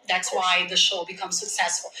drama. That's why the show becomes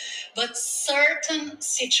successful. But certain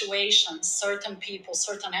situations, certain people,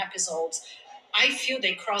 certain episodes, I feel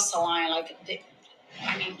they cross the line.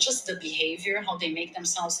 Just the behavior, how they make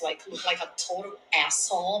themselves look like a total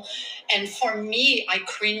asshole. And for me, I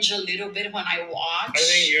cringe a little bit when I watch. I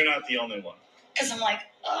think you're not the only one. Because I'm like,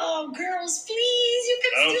 oh, girls, please, you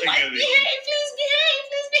can still behave, please behave.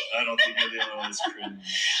 I don't think you're the only one that's cringe.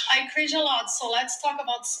 I cringe a lot. So let's talk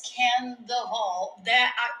about Scandal.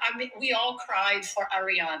 We all cried for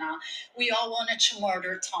Ariana. We all wanted to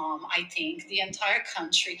murder Tom, I think, the entire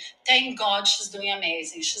country. Thank God she's doing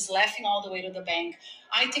amazing. She's laughing all the way to the bank.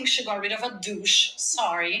 I think she got rid of a douche.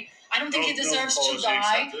 Sorry. I don't think he deserves to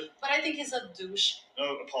die, but I think he's a douche.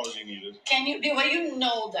 No apology needed. You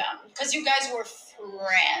know them, because you guys were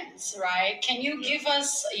friends, right? Can you give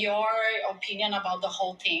us your opinion about the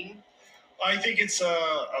whole thing? I think it's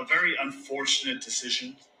a very unfortunate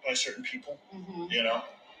decision by certain people,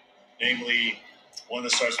 namely one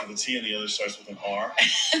that starts with a T and the other starts with an R.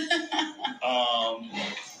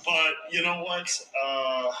 But you know what?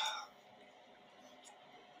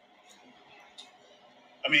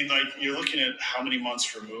 I mean, like you're looking at how many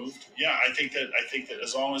months removed. Yeah, I think that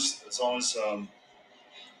as long as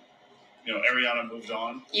Ariana moved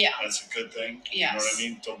on. Yeah, that's a good thing. yes. You know what I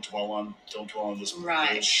mean? Don't dwell on this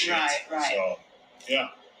Right, bullshit. right. So, yeah.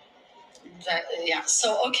 Yeah.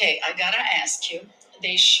 So okay, I gotta ask you.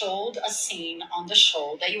 They showed a scene on the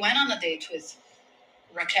show that you went on a date with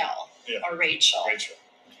Raquel, Yeah. or Rachel. Rachel.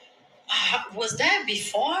 Was that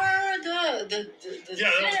before the Yeah,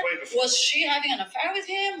 that was way before. Was she having an affair with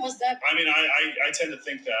him? Was that? I mean, I tend to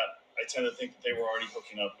think that. I tend to think that they were already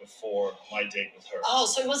hooking up before my date with her. Oh,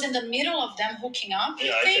 so it was in the middle of them hooking up?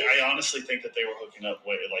 Yeah, I honestly think that they were hooking up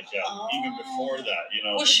even before that.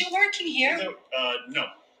 Was she working here? No.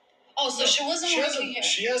 Oh, so no. she wasn't working here.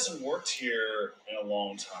 She hasn't worked here in a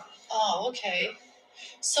long time. Oh, okay. Yeah.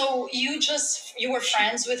 So you were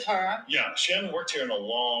friends with her? Yeah, she hadn't worked here in a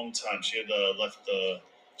long time. She had left the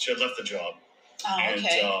job. Oh,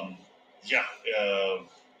 okay. And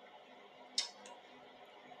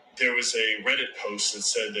there was a Reddit post that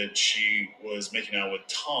said that she was making out with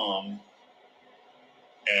Tom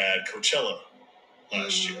at Coachella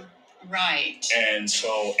last year. Right. And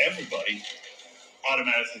so everybody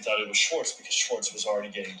automatically thought it was Schwartz because Schwartz was already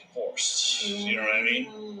getting divorced. You know what I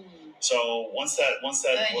mean? So once that was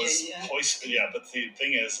hoisted, but the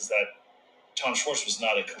thing is that Tom Schwartz was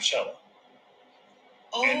not at Coachella.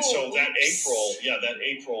 Oh, and so that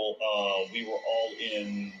April, we were all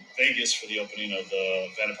in Vegas for the opening of the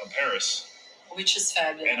Vanderpump Paris, which is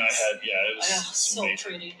fabulous. And I had, it was so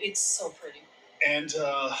amazing. Pretty. It's so pretty. And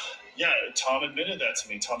Tom admitted that to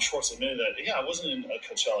me. Tom Schwartz admitted that. I wasn't in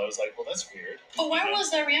Coachella. I was like, well, that's weird. But where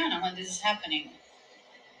was Ariana when this is happening?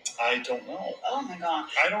 I don't know. Oh my god.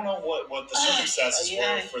 I don't know what the circumstances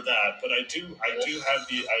were for that, but I do have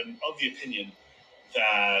I'm of the opinion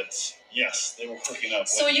that yes, they were hooking up.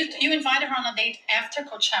 So you invited her on a date after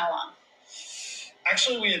Coachella?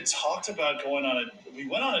 Actually, we had talked about we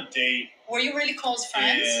went on a date. Were you really close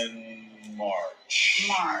friends? In March.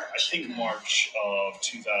 I think March of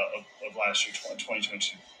last year,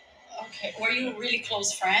 2022. Okay. Were you really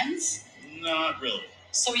close friends? Not really.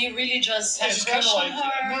 So you really just had a crush on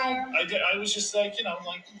her? No, I was just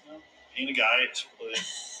being a guy,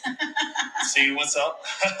 seeing what's up.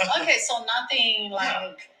 Okay, so nothing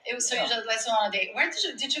it was. So you just let's go on a date. Where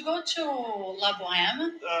did you go to La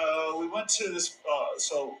Boheme? We went to this.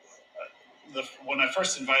 When I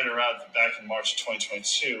first invited her out back in March of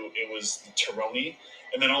 2022, it was Tironi.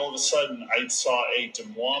 And then all of a sudden, I saw a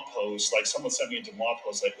Demois post. Like, someone sent me a Demois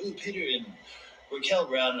post, like, ooh, Peter and Raquel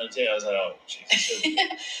were out on a date. I was like, oh, Jesus.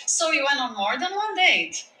 So you went on more than one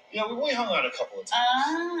date? Yeah, we only hung out a couple of times.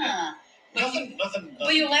 Ah. Nothing.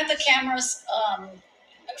 But you let the cameras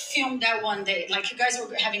film that one day. Like, you guys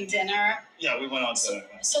were having dinner. Yeah, we went on to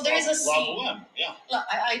So there is a scene. La Boheme, yeah.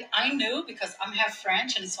 I knew because I'm half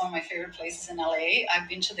French and it's one of my favorite places in LA. I've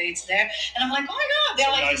been to dates there. And I'm like, oh my God,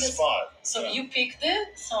 they're like nice spot. So you picked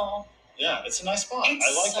it, so... Yeah, it's a nice spot. I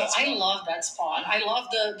like that spot. I love that spot. I love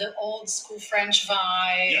the old school French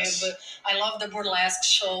vibe. Yes. I love the burlesque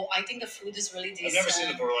show. I think the food is really decent. I've never seen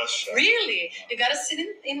the burlesque show. Really? You gotta sit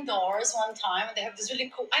indoors one time and they have this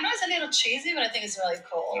really cool... I know it's a little cheesy, but I think it's really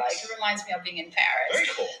cool. Yes. Like, it reminds me of being in Paris. Very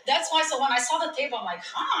cool. That's why, so when I saw the table, I'm like,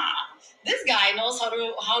 this guy knows how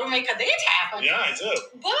to make a date happen. Yeah, I do.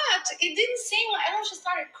 But it didn't seem like... I don't know, she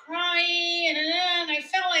started crying and I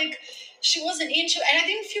felt like she wasn't into it. And I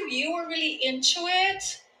didn't feel you were really into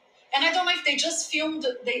it. And I don't know if they just filmed,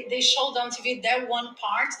 they showed on TV that one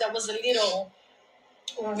part that was a little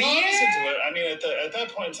weird. No, I was into it. I mean, at that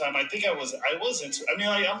point in time, I think I was into it. I mean,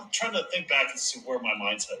 I'm trying to think back and see where my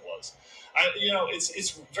mindset was.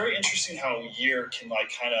 It's very interesting how a year can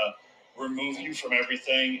kind of remove you from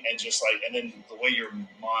everything and just and then the way your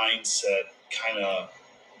mindset kind of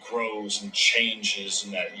grows and changes in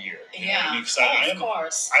that year. You know what I mean? Of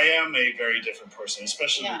course. I am a very different person,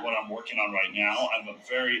 especially what I'm working on right now. I'm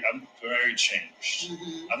very changed.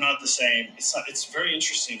 Mm-hmm. I'm not the same. It's very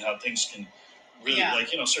interesting how things can really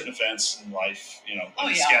certain events in life,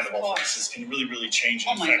 scandal, for instance, can really, really change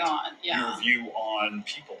and affect your view on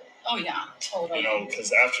people. Oh yeah, totally.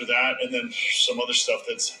 Because after that, and then some other stuff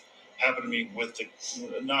that's happened to me with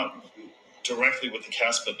not directly with the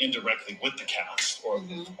cast, but indirectly with the cast, or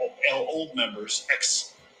old members,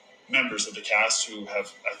 ex-members of the cast who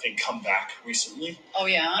have, I think, come back recently. Oh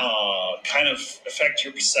yeah. Kind of affect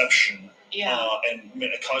your perception. Yeah. And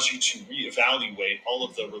cause you to reevaluate all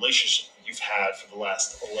of the relationships you've had for the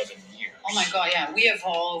last 11 years. Oh my God, yeah. We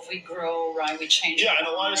evolve, we grow, right? We change. Yeah, and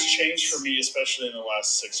a lot has changed for me, especially in the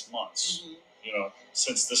last 6 months. Mm-hmm.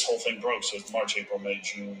 Since this whole thing broke. So it's March, April, May,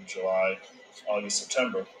 June, July, August,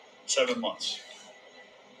 September. 7 months.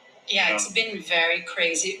 Yeah, it's been very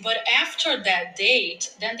crazy. But after that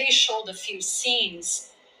date, then they showed a few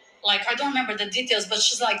scenes. Like, I don't remember the details, but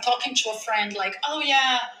she's like talking to a friend, like, oh,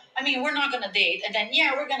 yeah, I mean, we're not going to date. And then,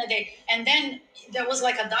 yeah, we're going to date. And then there was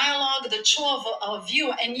like a dialogue, the two of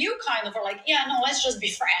you, and you kind of were like, yeah, no, let's just be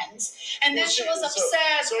friends. And then she was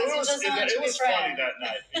upset because he doesn't want to be friends. It was funny that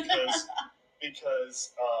night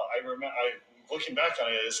because I remember, looking back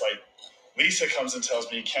on it, it's like, Lisa comes and tells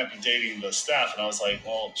me you can't be dating the staff, and I was like,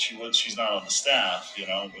 well, she's not on the staff,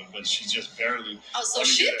 but she's just barely. Oh, so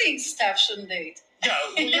she thinks staff shouldn't date. Yeah,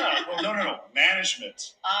 well, no,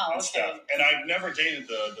 management and staff, and I've never dated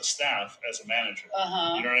the staff as a manager.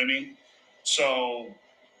 You know what I mean? So,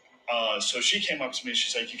 so she came up to me.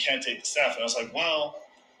 She's like, you can't date the staff, and I was like, well,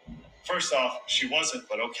 first off, she wasn't,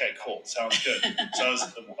 but okay, cool, sounds good. So I was,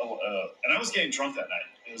 and I was getting drunk that night.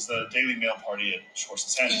 It was the Daily Mail party at Schwartz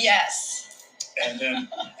and Sanders. Yes. And then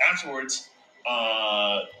afterwards,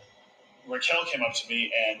 Raquel came up to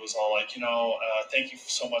me and was all like, thank you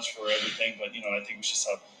so much for everything, but I think we should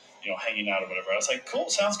stop, hanging out or whatever. I was like, cool,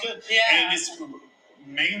 sounds good. Yeah. And it's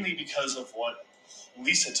mainly because of what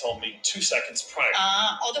Lisa told me 2 seconds prior.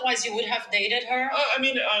 Otherwise, you would have dated her. I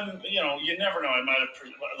mean, you never know. I might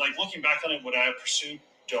have, looking back on it, would I have pursued?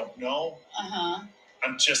 Don't know.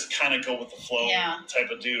 I'm just kind of go with the flow type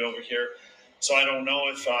of dude over here. So I don't know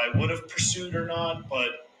if I would have pursued or not,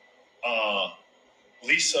 but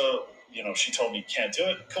Lisa, she told me you can't do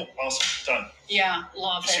it. Cool, awesome, done. Yeah,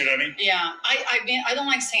 love it. See what I mean? Yeah, I don't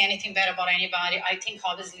like saying anything bad about anybody. I think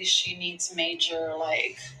obviously she needs major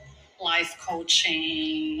life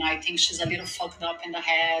coaching. I think she's a little fucked up in the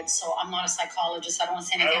head. So I'm not a psychologist. I don't want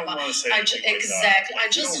to say anything about it. Exactly. I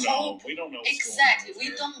just hope. We don't know. Exactly. We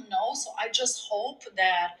don't know. So I just hope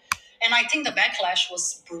that. And I think the backlash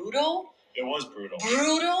was brutal. It was brutal.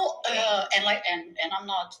 And I'm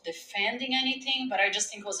not defending anything, but I just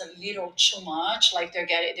think it was a little too much. Like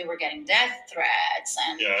they were getting death threats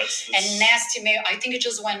and nasty mail. I think it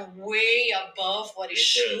just went way above what it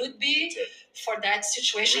should be for that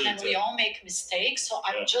situation, and we all make mistakes. So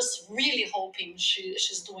I'm just really hoping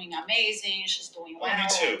she's doing amazing. She's doing well. Me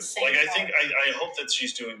too. I hope that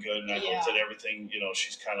she's doing good, and I hope that everything,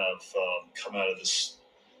 she's kind of come out of this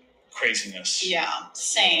craziness. Yeah,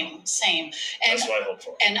 same. And that's what I hope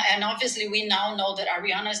for. And obviously we now know that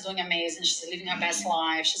Ariana is doing amazing. She's living her best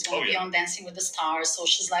life. She's going to be on Dancing with the Stars, so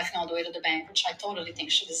she's laughing all the way to the bank, which I totally think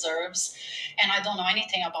she deserves. And I don't know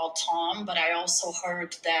anything about Tom, but I also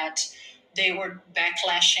heard that they were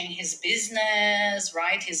backlashing his business,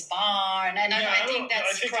 right? His barn. And I think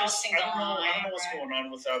that's crossing the line. I don't know what's going on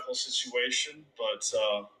with that whole situation, but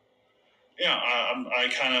I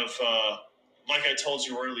kind of, like I told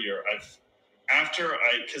you earlier,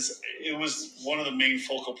 because it was one of the main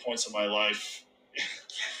focal points of my life,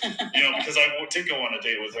 because I did go on a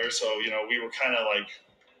date with her. So, we were kind of like,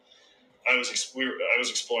 I was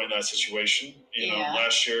exploring that situation,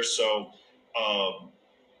 last year. So,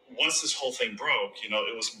 once this whole thing broke,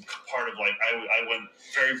 it was part of I went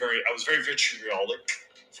I was very vitriolic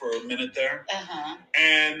for a minute there.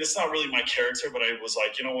 And it's not really my character, but I was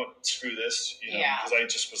like, you know what, screw this, because I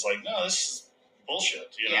just was like, no, this is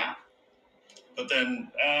bullshit, Yeah. But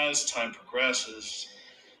then as time progresses,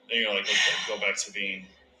 then you're like, okay, go back to being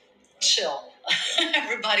chill.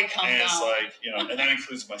 Everybody calm down. And it's like, and that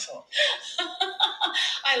includes myself.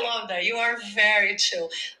 I love that. You are very chill.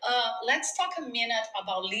 Let's talk a minute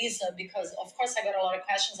about Lisa, because of course I got a lot of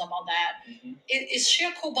questions about that. Is she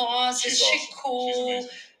a cool boss? Is she cool?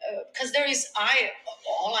 Because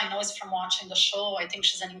all I know is from watching the show. I think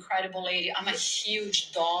she's an incredible lady. I'm a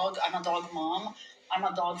huge dog. I'm a dog mom. I'm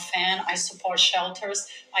a dog fan. I support shelters.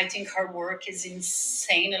 I think her work is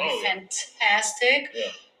insanely fantastic.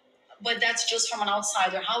 Yeah. But that's just from an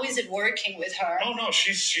outsider. How is it working with her? Oh no,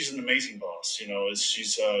 she's an amazing boss.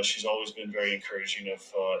 She's always been very encouraging of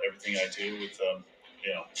everything I do with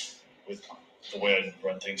the way I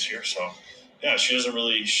run things here. So yeah, she doesn't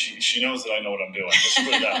really. She knows that I know what I'm doing. Let's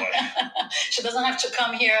put it that way. She doesn't have to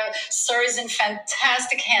come here. Sir is in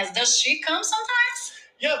fantastic hands. Does she come sometimes?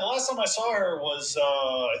 Yeah, the last time I saw her was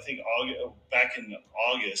I think back in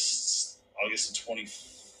August the 24th.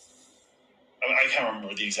 I can't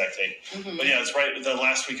remember the exact date, but yeah, it's right. The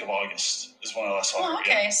last week of August is when I last saw her.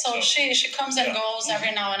 Okay, so she comes and goes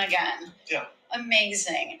every now and again. Yeah,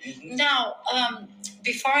 amazing. Now,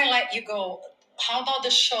 before I let you go, how about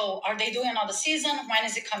the show? Are they doing another season? When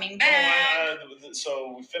is it coming back?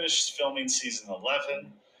 So we finished filming season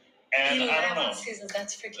 11. And 11 I don't know. Seasons,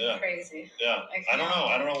 that's freaking crazy. Yeah, I don't know.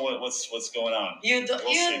 I don't know what's going on. You do.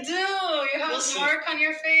 You have a mark on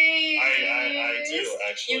your face. I do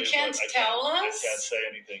actually. You can't tell us. I can't say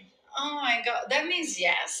anything. Oh my God. That means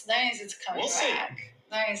yes. That means it's coming We'll back. see.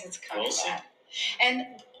 That means it's coming We'll back. And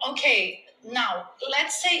okay, now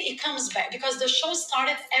let's say it comes back because the show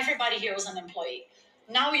started, everybody here was an employee.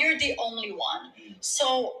 Now you're the only one.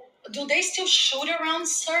 So do they still shoot around,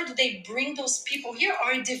 sir? Do they bring those people here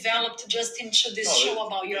or it developed just into this show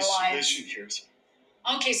about your life? They shoot here.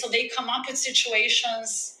 Okay, so they come up with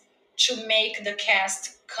situations to make the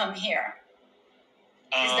cast come here.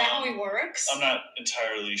 Is that how it works? I'm not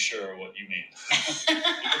entirely sure what you mean.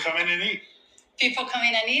 People come in and eat. People come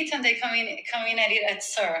in and eat, and they come in and eat at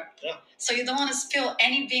Sir. Yeah. So you don't want to spill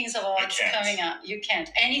any beans about what's coming up. You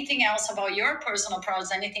can't. Anything else about your personal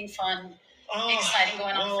projects? Anything fun, exciting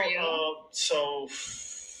going on for you? So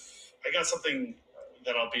I got something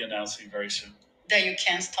that I'll be announcing very soon. That you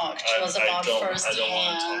can't talk to us about first. I don't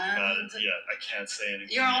want to talk about it yet. I can't say anything.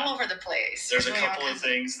 You're all over the place. There's a couple of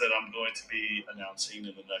things that I'm going to be announcing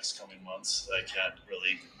in the next coming months that I can't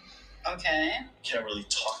really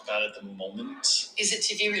talk about at the moment. Is it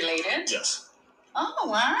TV related? Yes. Oh,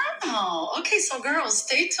 wow. Okay, so girls,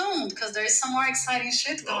 stay tuned because there's some more exciting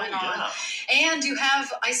shit going on. And you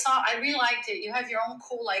have, I really liked it. You have your own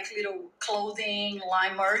cool, like, little clothing,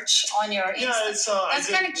 line merch on your Insta. Yeah, it's, that's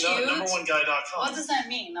kind of cute. Number1guy.com. What does that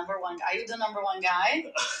mean, number one guy? Are you the number one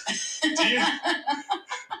guy? Do you?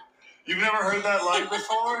 You've never heard that line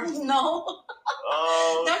before? No.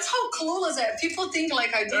 That's how clueless I am. People think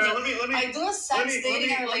like I do. I do a sex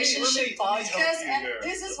dating and relationship podcast, and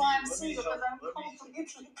this is why I'm single because I'm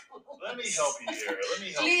completely clueless. Let me help you here.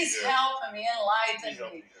 Please help me,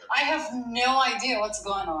 enlighten me. I have no idea what's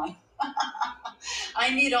going on. I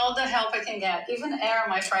need all the help I can get. Even Erin,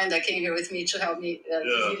 my friend that came here with me to help me,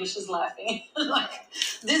 she's laughing. Like,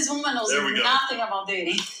 this woman knows nothing about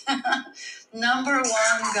dating. Number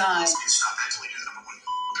one guy.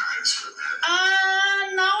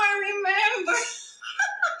 Now I remember.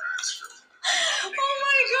 Oh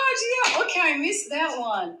my God, yeah. Okay, I missed that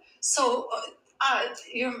one. So,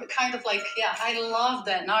 you're kind of like, yeah, I love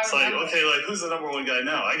that. Now I remember. Like, okay, like, who's the number one guy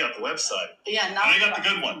now? I got the website. Yeah, now. And I got the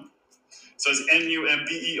good one. So it's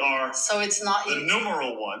NUMBER. So it's not the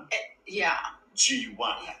numeral one. Yeah. GY.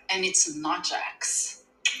 Yeah. And it's not Jax.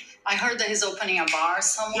 I heard that he's opening a bar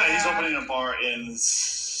somewhere. Yeah, he's opening a bar in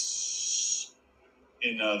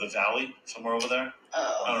the Valley, somewhere over there.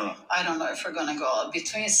 I don't know if we're gonna go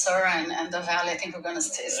between Sir and the Valley. I think we're gonna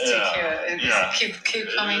stick here. Yeah. Keep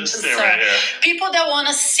coming to Sir. Right, people that want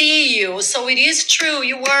to see you. So it is true.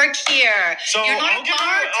 You work here. So you're not a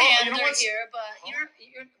bartender here, but you're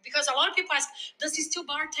because a lot of people ask, does he still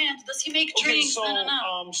bartend? Does he make drinks? So,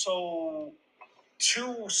 so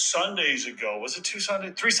 2 Sundays ago, was it 2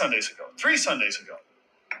 Sundays? 3 Sundays ago. 3 Sundays ago.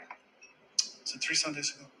 Was it 3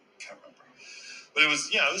 Sundays ago? Can't remember. But it was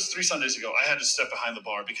 3 Sundays ago. I had to step behind the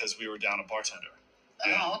bar because we were down a bartender.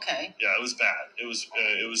 Yeah. Oh, okay. Yeah, it was bad. It was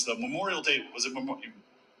the Memorial Day. Was it Labor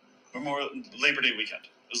Day weekend?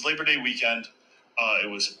 It was Labor Day weekend. It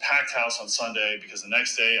was a packed house on Sunday because the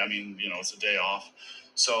next day, it's a day off.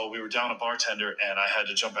 So we were down a bartender, and I had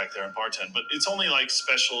to jump back there and bartend. But it's only like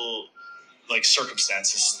special, like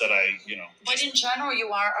circumstances that I. But in general,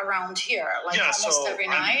 you are around here, like almost every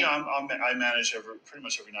night. I manage pretty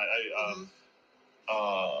much every night.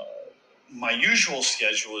 My usual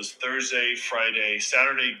schedule is Thursday, Friday,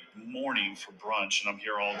 Saturday morning for brunch, and I'm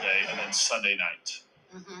here all day, and then Sunday night.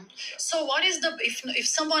 Mm-hmm. Yeah. So what is if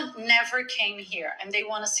someone never came here and they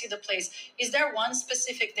want to see the place, is there one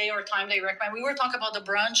specific day or time they recommend? We were talking about the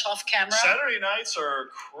brunch off camera. Saturday nights are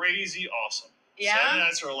crazy awesome. Yeah. Saturday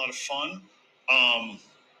nights are a lot of fun.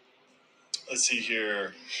 Let's see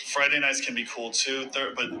here. Friday nights can be cool too,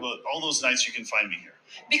 but all those nights you can find me here.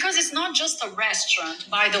 Because it's not just a restaurant,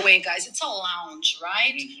 by the way, guys. It's a lounge,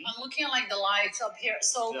 right? Mm-hmm. I'm looking at like the lights up here.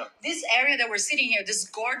 So this area that we're sitting here, this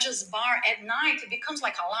gorgeous bar at night, it becomes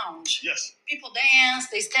like a lounge. Yes. People dance,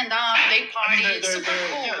 they stand up, they party. It's super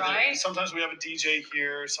cool, right? Sometimes we have a DJ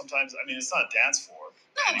here. Sometimes, it's not a dance floor.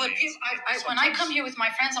 No, but when I come here with my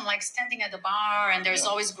friends, I'm like standing at the bar, and there's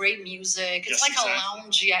always great music. It's like a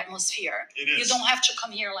loungy atmosphere. It is. You don't have to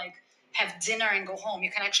come here like have dinner and go home.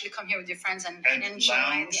 You can actually come here with your friends and enjoy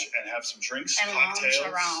lounge and have some drinks and cocktails.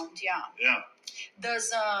 Lounge around. Yeah.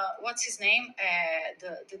 Does what's his name?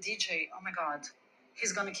 The DJ. Oh my God,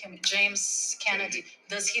 he's gonna kill me. James Kennedy.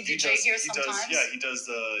 Does he DJ here sometimes? He does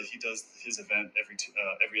his event every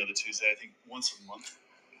other Tuesday. I think once a month.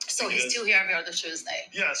 So he's still here every other Tuesday.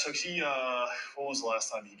 Yeah. So he. What was the last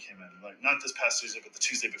time he came in? Like not this past Tuesday, but the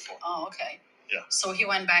Tuesday before. Oh, okay. Yeah. So he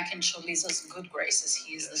went back into Lisa's good graces.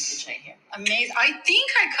 He's the DJ here. Amazing. I think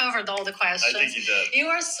I covered all the questions. I think you did. You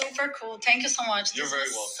are super cool. Thank you so much. You're very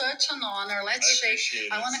welcome. Such an honor. Let's shake.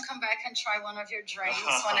 I want to come back and try one of your drinks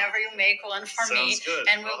whenever you make one for me. Sounds good.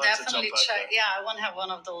 And we'll definitely check. Yeah, I want to have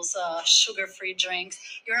one of those sugar-free drinks.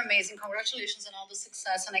 You're amazing. Congratulations on all the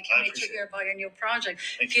success. And I can't wait to hear about your new project.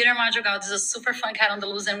 Peter Madrigal is a super fun cat on the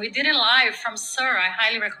loose. And we did it live from Sir. I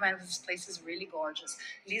highly recommend it. This place is really gorgeous.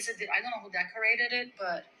 Lisa did, I don't know who decorated it,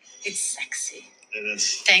 but it's sexy. It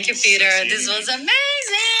is. Thank you, Peter. Sexy. This was amazing.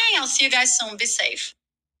 I'll see you guys soon. Be safe.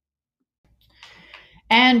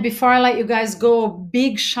 And before I let you guys go,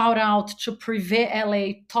 big shout out to Privé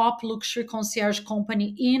LA, top luxury concierge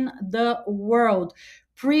company in the world.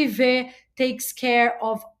 Privé takes care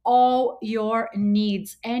of all your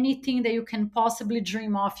needs, anything that you can possibly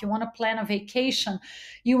dream of. You want to plan a vacation,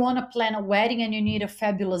 you want to plan a wedding, and you need a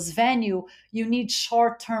fabulous venue, you need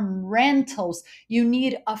short term rentals, you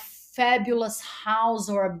need a fabulous house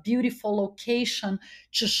or a beautiful location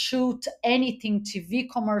to shoot anything, TV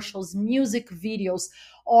commercials, music videos,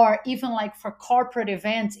 or even like for corporate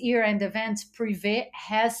events, year-end events. Privé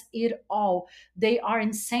has it all. They are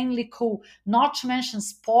insanely cool. Not to mention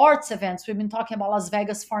sports events. We've been talking about Las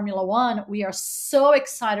Vegas Formula One. We are so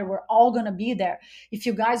excited. We're all going to be there. If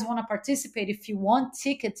you guys want to participate, if you want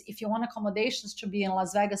tickets, if you want accommodations to be in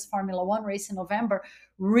Las Vegas Formula One race in November,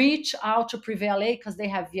 reach out to Privé LA because they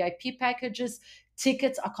have VIP packages,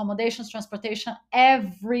 tickets, accommodations, transportation,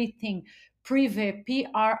 everything. Privé,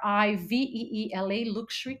 Priveela,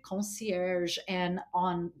 luxury concierge, and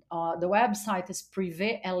on the website is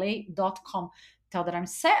privéla.com. Tell that I'm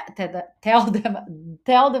sad. Tell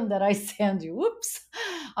them that I send you. Oops,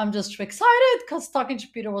 I'm just too excited because talking to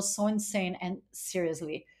Peter was so insane, and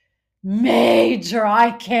seriously, major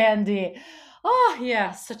eye candy. Oh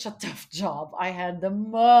yeah, such a tough job. I had the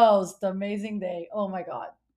most amazing day. Oh my god.